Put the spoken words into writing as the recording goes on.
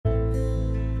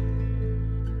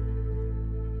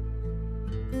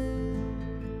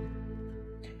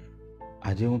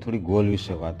આજે હું થોડી ગોલ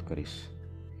વિશે વાત કરીશ.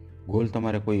 ગોલ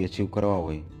તમારે કોઈ અચીવ કરવા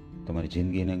હોય, તમારી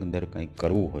જિંદગીની અંદર કંઈક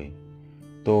કરવું હોય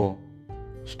તો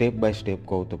સ્ટેપ બાય સ્ટેપ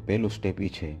કહું તો પહેલું સ્ટેપ એ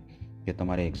છે કે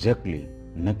તમારે એક્ઝેક્ટલી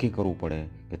નક્કી કરવું પડે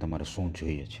કે તમારે શું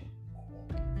જોઈએ છે.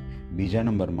 બીજા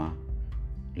નંબરમાં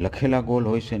લખેલા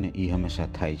ગોલ હોય છે ને એ હંમેશા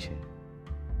થાય છે.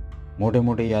 મોટે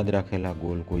મોટે યાદ રાખેલા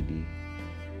ગોલ કોઈ દી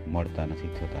મળતા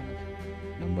નથી, થતા નથી.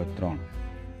 Number 3,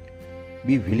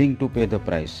 B willing to pay the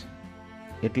price.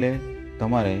 એટલે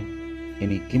તમારે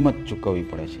એની કિંમત ચૂકવવી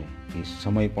પડે છે. એ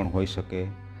સમય પણ હોઈ શકે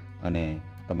અને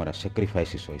તમારા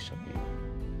સેક્રિફાઇસીસ હોઈ શકે.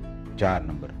 4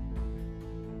 નંબર,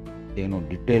 એનો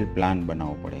ડિટેલ પ્લાન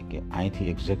બનાવવો પડે કે અહીંથી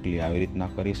એક્ઝેક્ટલી આવી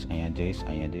રીતના કરીશ, અહીંયા જઈશ,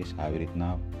 આવી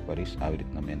રીતના કરીશ, આવી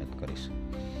રીતના મહેનત કરીશ.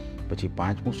 પછી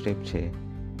 5મું સ્ટેપ છે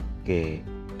કે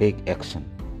ટેક એક્શન.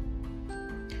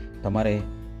 તમારે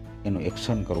એનું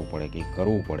એક્શન કરવું પડે કે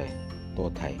કરવું પડે તો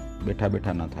થાય, બેઠા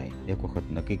બેઠા ન થાય. એક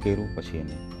વખત નક્કી કર્યું પછી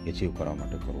એને એચીવ કરવા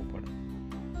માટે કરવું પડે.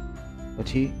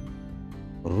 પછી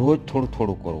રોજ થોડું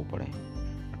થોડું કરવું પડે.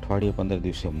 અઠવાડિયે, 15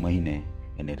 દિવસે, મહિને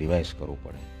એને રિવાઇઝ કરવું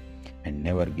પડે. And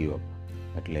never give up.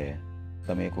 એટલે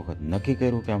તમે એક વખત નક્કી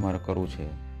કર્યું કે આ મારે કરવું છે,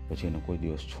 પછી એને કોઈ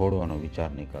દિવસ છોડવાનો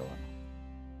વિચાર નહીં કરવાનો.